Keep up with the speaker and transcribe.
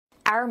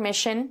Our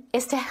mission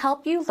is to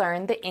help you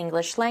learn the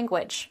English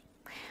language.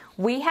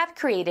 We have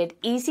created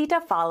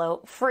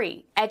easy-to-follow,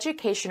 free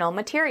educational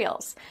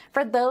materials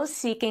for those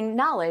seeking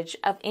knowledge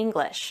of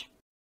English.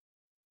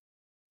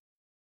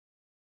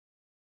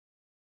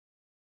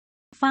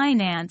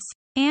 Finance,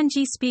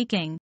 Angie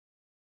speaking.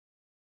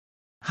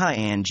 Hi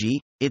Angie,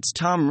 it's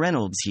Tom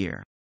Reynolds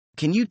here.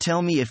 Can you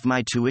tell me if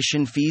my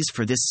tuition fees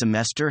for this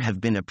semester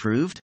have been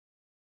approved?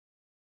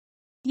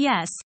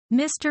 Yes,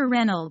 Mr.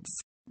 Reynolds.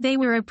 They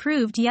were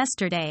approved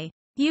yesterday.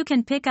 You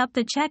can pick up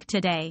the check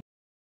today.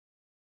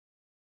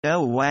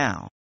 Oh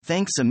wow.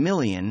 Thanks a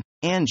million,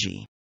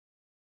 Angie.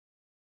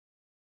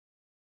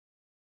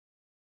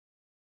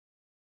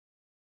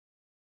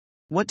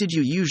 What did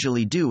you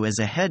usually do as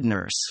a head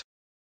nurse?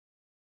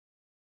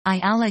 I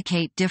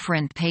allocate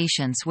different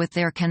patients with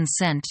their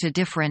consent to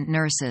different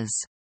nurses.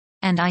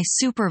 And I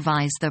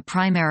supervise the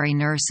primary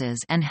nurses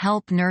and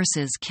help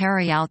nurses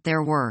carry out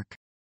their work.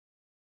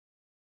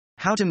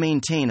 How to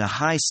maintain a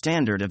high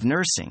standard of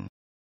nursing?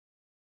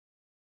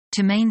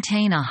 To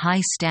maintain a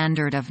high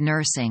standard of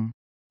nursing,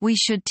 we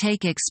should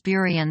take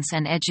experience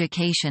and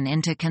education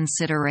into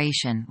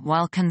consideration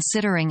while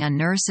considering a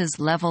nurse's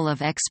level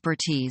of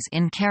expertise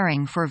in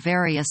caring for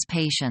various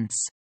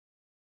patients.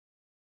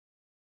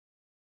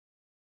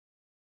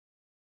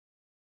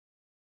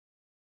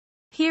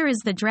 Here is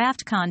the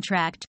draft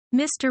contract,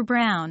 Mr.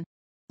 Brown.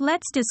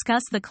 Let's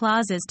discuss the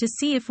clauses to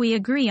see if we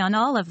agree on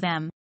all of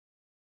them.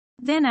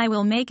 Then I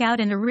will make out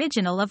an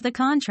original of the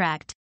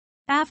contract.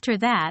 After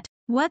that,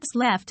 what's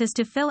left is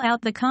to fill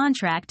out the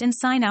contract and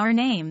sign our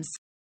names.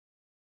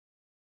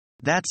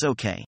 That's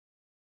okay.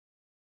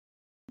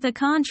 The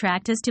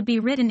contract is to be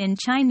written in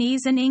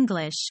Chinese and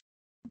English.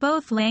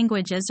 Both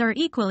languages are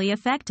equally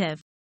effective.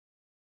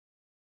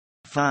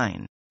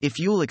 Fine. If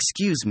you'll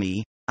excuse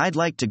me, I'd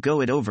like to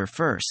go it over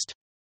first.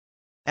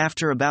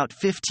 After about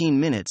 15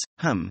 minutes,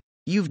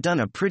 you've done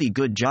a pretty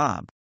good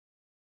job.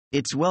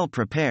 It's well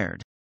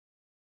prepared.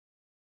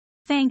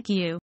 Thank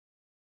you.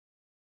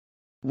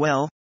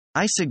 Well,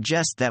 I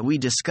suggest that we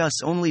discuss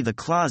only the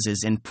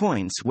clauses and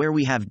points where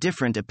we have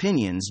different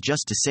opinions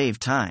just to save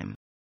time.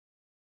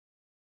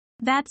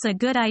 That's a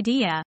good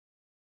idea.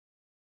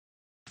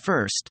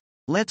 First,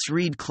 let's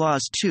read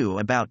Clause 2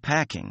 about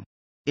packing.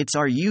 It's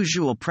our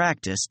usual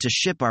practice to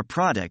ship our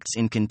products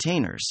in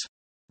containers.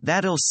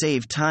 That'll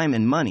save time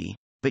and money,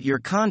 but your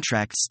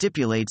contract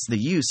stipulates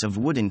the use of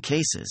wooden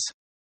cases.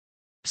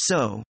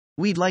 So,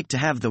 we'd like to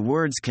have the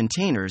words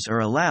containers are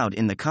allowed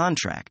in the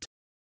contract.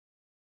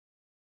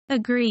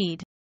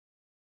 Agreed.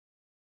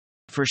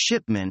 For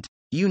shipment,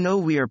 you know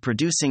we are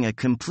producing a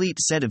complete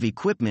set of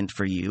equipment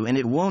for you and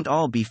it won't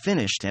all be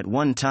finished at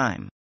one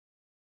time.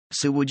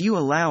 So would you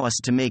allow us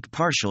to make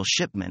partial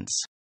shipments?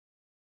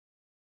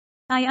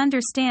 I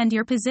understand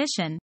your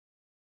position.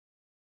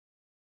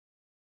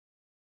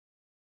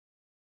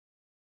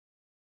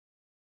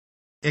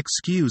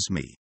 Excuse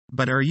me,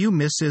 but are you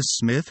Mrs.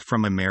 Smith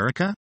from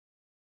America?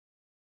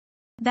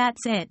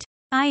 That's it.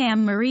 I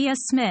am Maria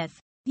Smith.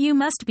 You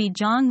must be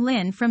Zhang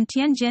Lin from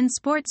Tianjin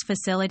Sports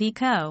Facility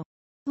Co.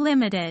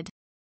 Limited.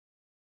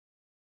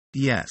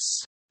 Yes.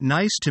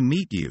 Nice to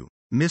meet you,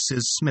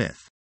 Mrs. Smith.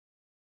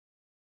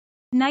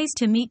 Nice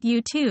to meet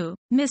you too,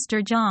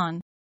 Mr. Zhang.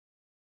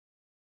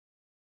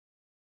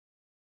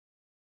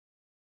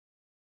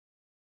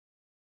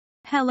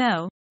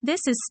 Hello,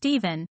 this is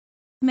Stephen.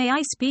 May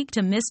I speak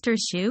to Mr.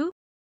 Xu?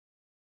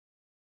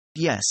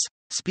 Yes,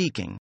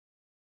 speaking.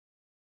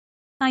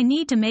 I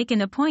need to make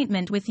an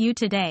appointment with you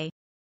today.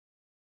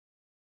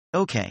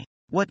 Okay,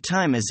 what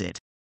time is it?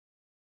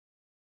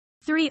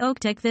 3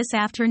 o'clock this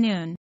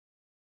afternoon.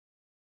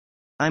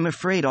 I'm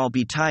afraid I'll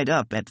be tied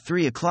up at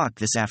 3 o'clock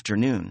this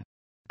afternoon.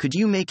 Could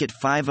you make it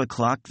 5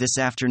 o'clock this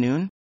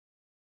afternoon?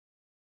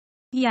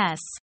 Yes,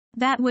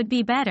 that would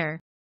be better.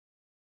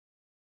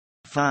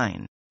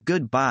 Fine.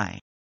 Goodbye.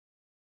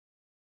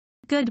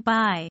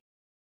 Goodbye.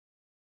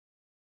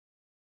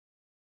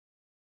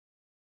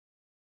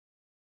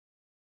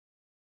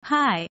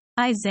 Hi,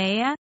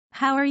 Isaiah.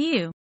 How are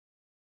you?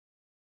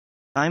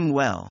 I'm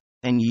well.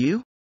 And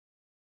you?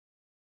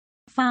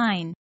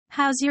 Fine.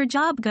 How's your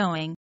job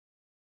going?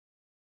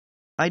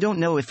 I don't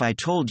know if I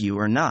told you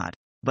or not,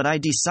 but I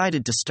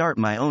decided to start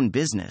my own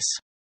business.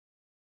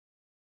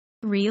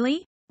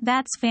 Really?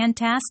 That's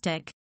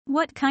fantastic.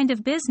 What kind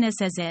of business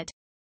is it?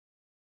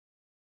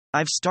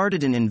 I've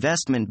started an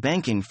investment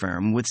banking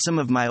firm with some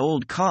of my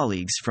old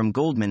colleagues from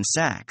Goldman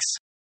Sachs.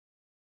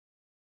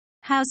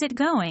 How's it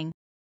going?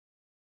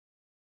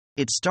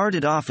 It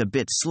started off a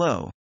bit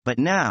slow, but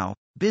now,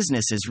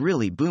 business is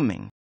really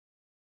booming.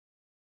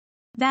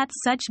 That's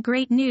such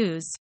great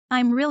news.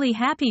 I'm really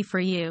happy for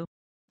you.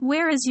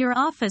 Where is your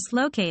office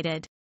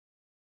located?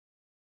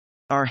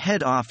 Our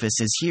head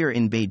office is here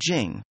in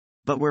Beijing,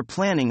 but we're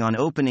planning on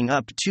opening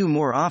up 2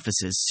 more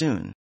offices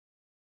soon.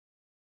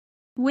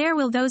 Where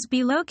will those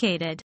be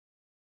located?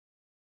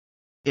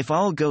 If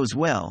all goes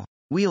well,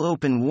 we'll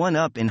open one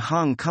up in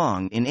Hong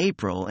Kong in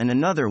April and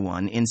another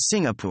one in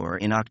Singapore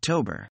in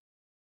October.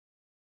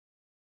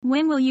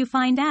 When will you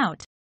find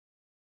out?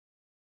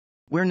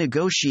 We're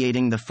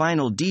negotiating the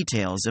final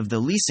details of the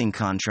leasing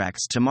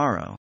contracts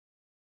tomorrow.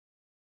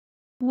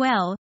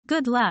 Well,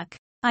 good luck.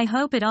 I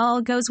hope it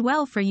all goes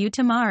well for you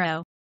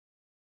tomorrow.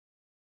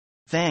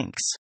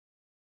 Thanks.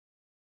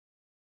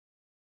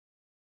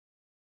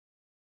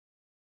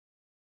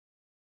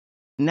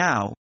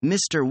 Now,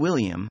 Mr.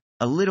 William,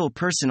 a little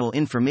personal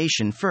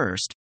information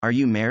first. Are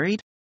you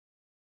married?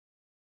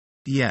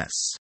 Yes,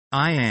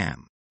 I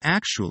am.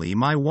 Actually,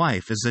 my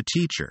wife is a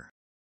teacher.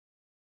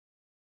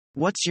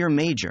 What's your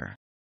major?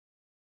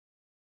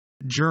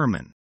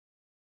 German.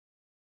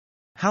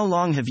 How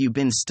long have you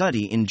been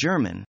studying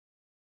German?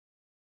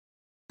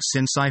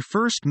 Since I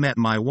first met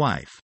my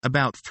wife,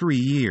 about 3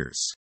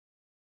 years.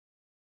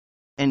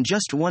 And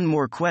just one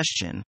more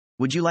question,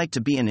 would you like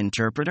to be an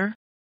interpreter?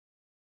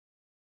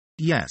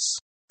 Yes,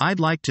 I'd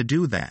like to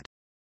do that.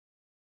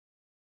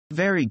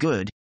 Very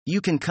good,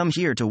 you can come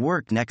here to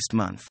work next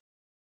month.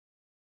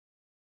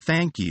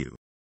 Thank you.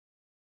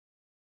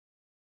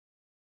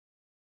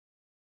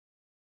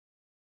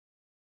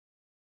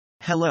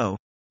 Hello,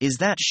 is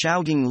that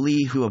Xiaogang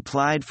Li who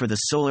applied for the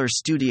solar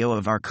studio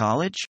of our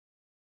college?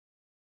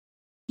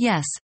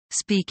 Yes,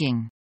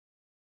 speaking.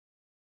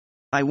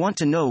 I want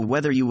to know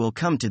whether you will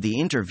come to the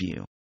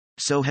interview.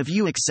 So have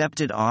you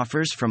accepted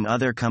offers from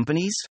other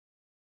companies?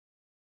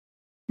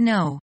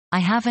 No, I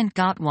haven't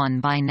got one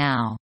by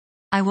now.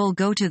 I will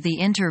go to the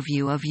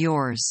interview of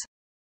yours.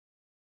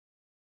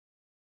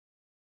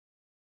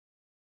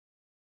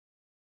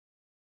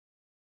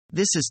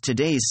 This is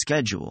today's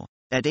schedule.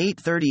 At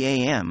 8:30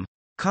 a.m.,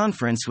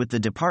 conference with the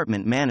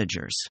department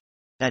managers.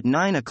 At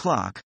 9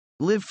 o'clock,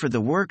 live for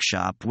the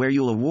workshop where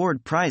you'll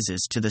award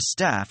prizes to the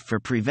staff for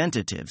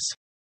preventatives.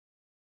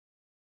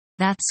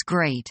 That's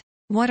great.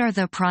 What are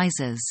the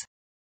prizes?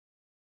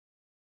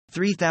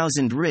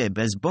 3,000 rib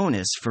as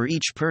bonus for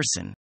each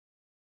person.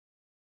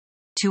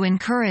 To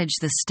encourage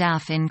the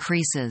staff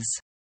increases.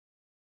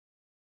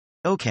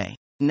 Okay,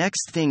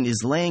 next thing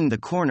is laying the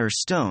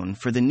cornerstone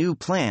for the new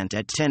plant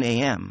at 10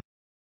 a.m.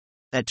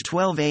 At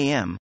 12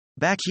 a.m.,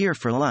 back here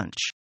for lunch.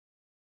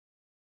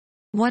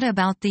 What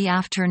about the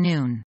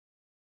afternoon?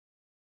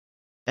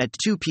 At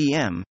 2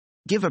 p.m.,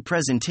 give a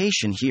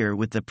presentation here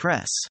with the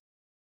press.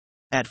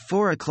 At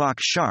 4 o'clock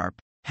sharp,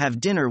 have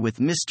dinner with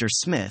Mr.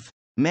 Smith,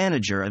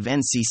 manager of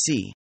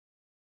NCC.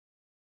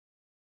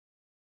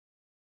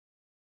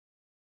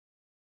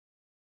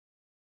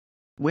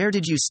 Where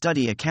did you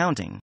study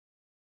accounting?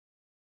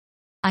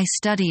 I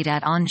studied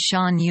at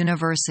Anshan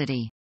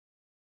University.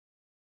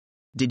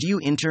 Did you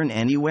intern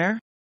anywhere?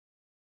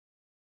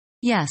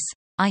 Yes,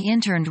 I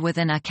interned with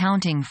an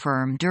accounting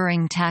firm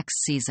during tax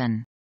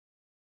season.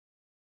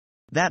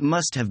 That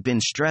must have been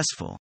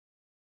stressful.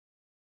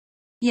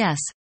 Yes,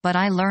 but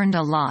I learned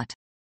a lot.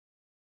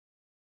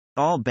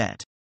 I'll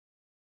bet.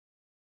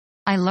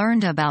 I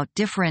learned about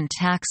different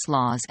tax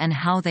laws and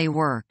how they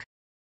work.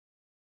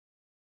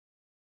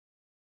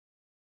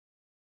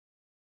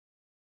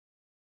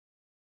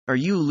 Are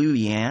you Lu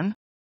Yan?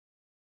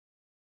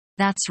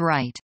 That's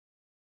right.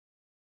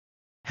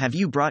 Have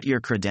you brought your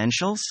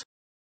credentials?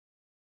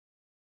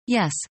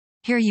 Yes,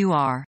 here you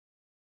are.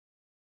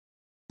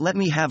 Let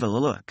me have a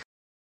look.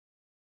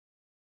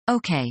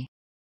 Okay.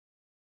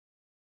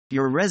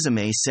 Your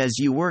resume says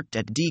you worked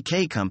at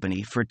DK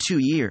Company for 2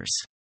 years.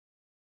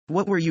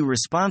 What were you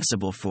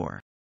responsible for?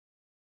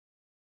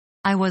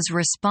 I was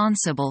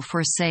responsible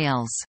for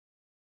sales.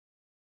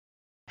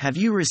 Have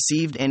you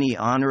received any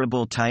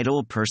honorable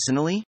title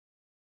personally?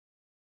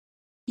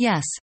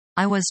 Yes,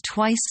 I was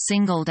twice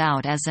singled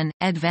out as an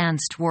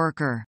advanced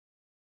worker.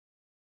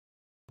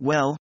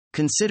 Well,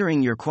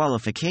 considering your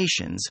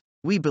qualifications,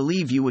 we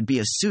believe you would be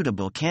a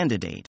suitable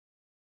candidate.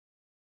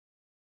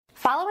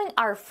 Following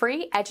our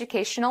free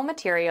educational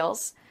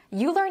materials,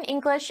 you learn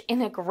English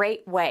in a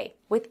great way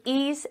with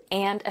ease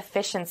and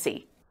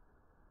efficiency.